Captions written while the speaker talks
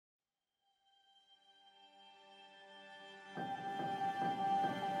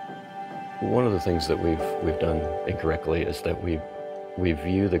One of the things that we've done incorrectly is that we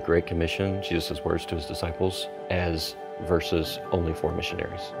view the Great Commission, Jesus' words to his disciples, as verses only for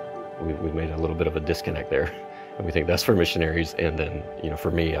missionaries. We've made a little bit of a disconnect there. And we think that's for missionaries, and then,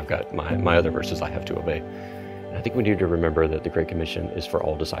 for me, I've got my other verses I have to obey. And I think we need to remember that the Great Commission is for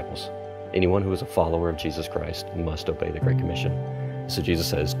all disciples. Anyone who is a follower of Jesus Christ must obey the Great Commission. So Jesus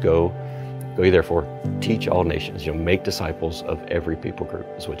says, go ye therefore, teach all nations, make disciples of every people group,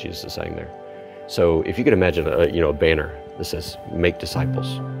 is what Jesus is saying there. So if you could imagine a banner that says, make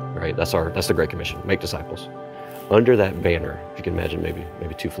disciples, right? That's the Great Commission, make disciples. Under that banner, if you can imagine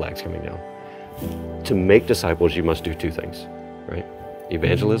maybe two flags coming down. To make disciples, you must do two things, right?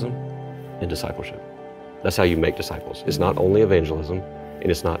 Evangelism and discipleship. That's how you make disciples. It's not only evangelism, and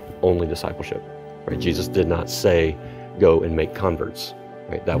it's not only discipleship, right? Jesus did not say, go and make converts,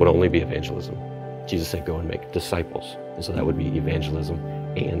 right? That would only be evangelism. Jesus said, go and make disciples. And so that would be evangelism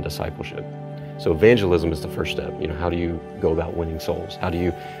and discipleship. So evangelism is the first step. How do you go about winning souls? How do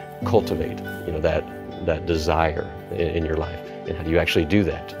you cultivate, that desire in your life? And how do you actually do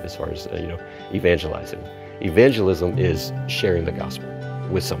that as far as, evangelizing? Evangelism is sharing the gospel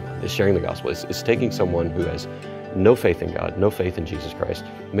with someone. It's sharing the gospel. It's taking someone who has no faith in God, no faith in Jesus Christ.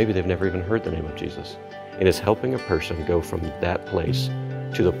 Maybe they've never even heard the name of Jesus. And it's helping a person go from that place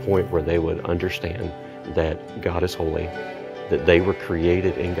to the point where they would understand that God is holy, that they were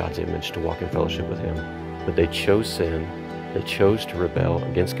created in God's image to walk in fellowship with Him, but they chose sin, they chose to rebel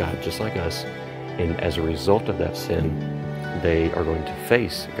against God just like us, and as a result of that sin, they are going to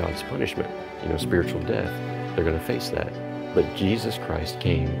face God's punishment, spiritual death. They're going to face that. But Jesus Christ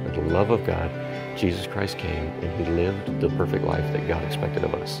came, in the love of God, Jesus Christ came and He lived the perfect life that God expected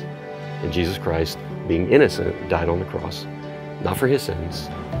of us. And Jesus Christ, being innocent, died on the cross, not for His sins,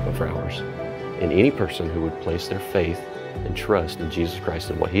 but for ours. And any person who would place their faith and trust in Jesus Christ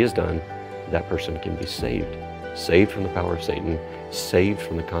and what He has done, that person can be saved. Saved from the power of Satan, saved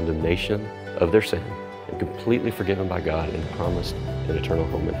from the condemnation of their sin, and completely forgiven by God and promised an eternal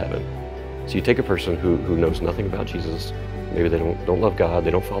home in heaven. So you take a person who knows nothing about Jesus, maybe they don't love God,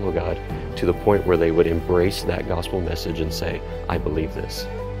 they don't follow God, to the point where they would embrace that gospel message and say, I believe this.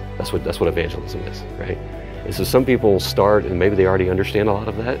 That's what evangelism is, right? And so some people start and maybe they already understand a lot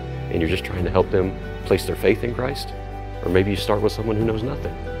of that, and you're just trying to help them place their faith in Christ. Or maybe you start with someone who knows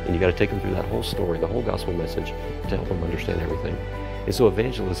nothing, and you got to take them through that whole story, the whole gospel message, to help them understand everything. And so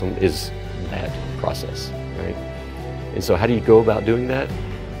evangelism is that process, right? And so how do you go about doing that?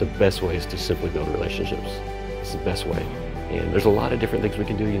 The best way is to simply build relationships. It's the best way. And there's a lot of different things we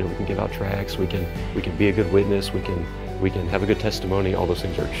can do. We can give out tracts, we can be a good witness, we can have a good testimony. All those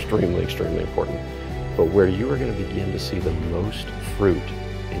things are extremely, extremely important. But where you are going to begin to see the most fruit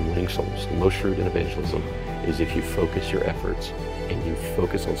in winning souls, the most fruit in evangelism, is if you focus your efforts and you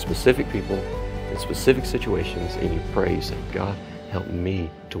focus on specific people in specific situations, and you pray, you say, God, help me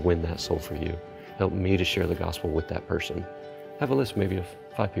to win that soul for you. Help me to share the gospel with that person. Have a list maybe of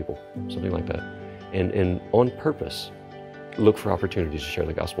 5 people, something like that. And on purpose, look for opportunities to share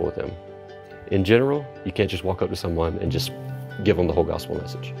the gospel with them. In general, you can't just walk up to someone and just give them the whole gospel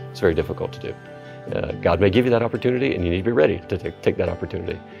message. It's very difficult to do. God may give you that opportunity, and you need to be ready to take that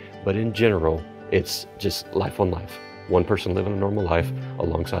opportunity. But in general, it's just life on life. One person living a normal life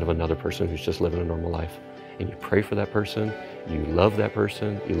alongside of another person who's just living a normal life. And you pray for that person, you love that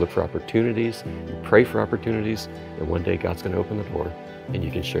person, you look for opportunities, you pray for opportunities, and one day God's going to open the door and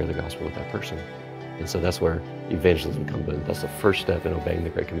you can share the gospel with that person. And so that's where evangelism comes in. That's the first step in obeying the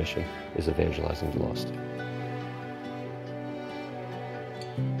Great Commission, is evangelizing the lost.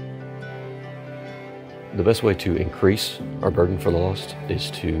 The best way to increase our burden for the lost is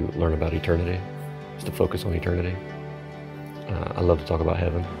to learn about eternity, is to focus on eternity. I love to talk about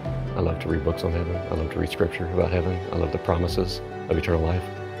heaven. I love to read books on heaven. I love to read scripture about heaven. I love the promises of eternal life.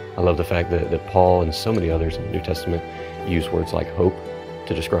 I love the fact that Paul and so many others in the New Testament use words like hope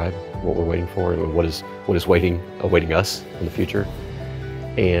to describe what we're waiting for and what is awaiting us in the future.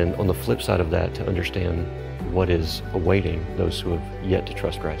 And on the flip side of that, to understand what is awaiting those who have yet to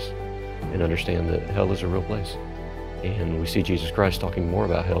trust Christ, and understand that hell is a real place. And we see Jesus Christ talking more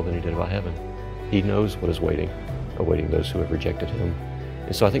about hell than He did about heaven. He knows what is awaiting those who have rejected Him.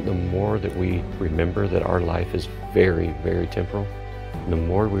 And so I think the more that we remember that our life is very, very temporal, the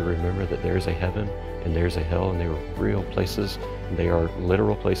more we remember that there is a heaven and there's a hell, and they are real places, they are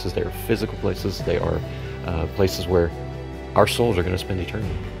literal places, they are physical places, they are places where our souls are going to spend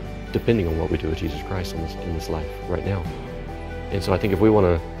eternity, depending on what we do with Jesus Christ in this life right now. And so I think if we want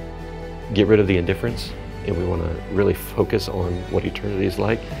to get rid of the indifference and we want to really focus on what eternity is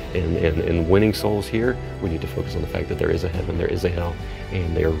like, and winning souls here, we need to focus on the fact that there is a heaven, there is a hell,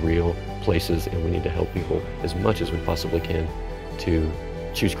 and they are real places, and we need to help people as much as we possibly can to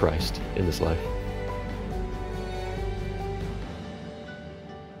choose Christ in this life.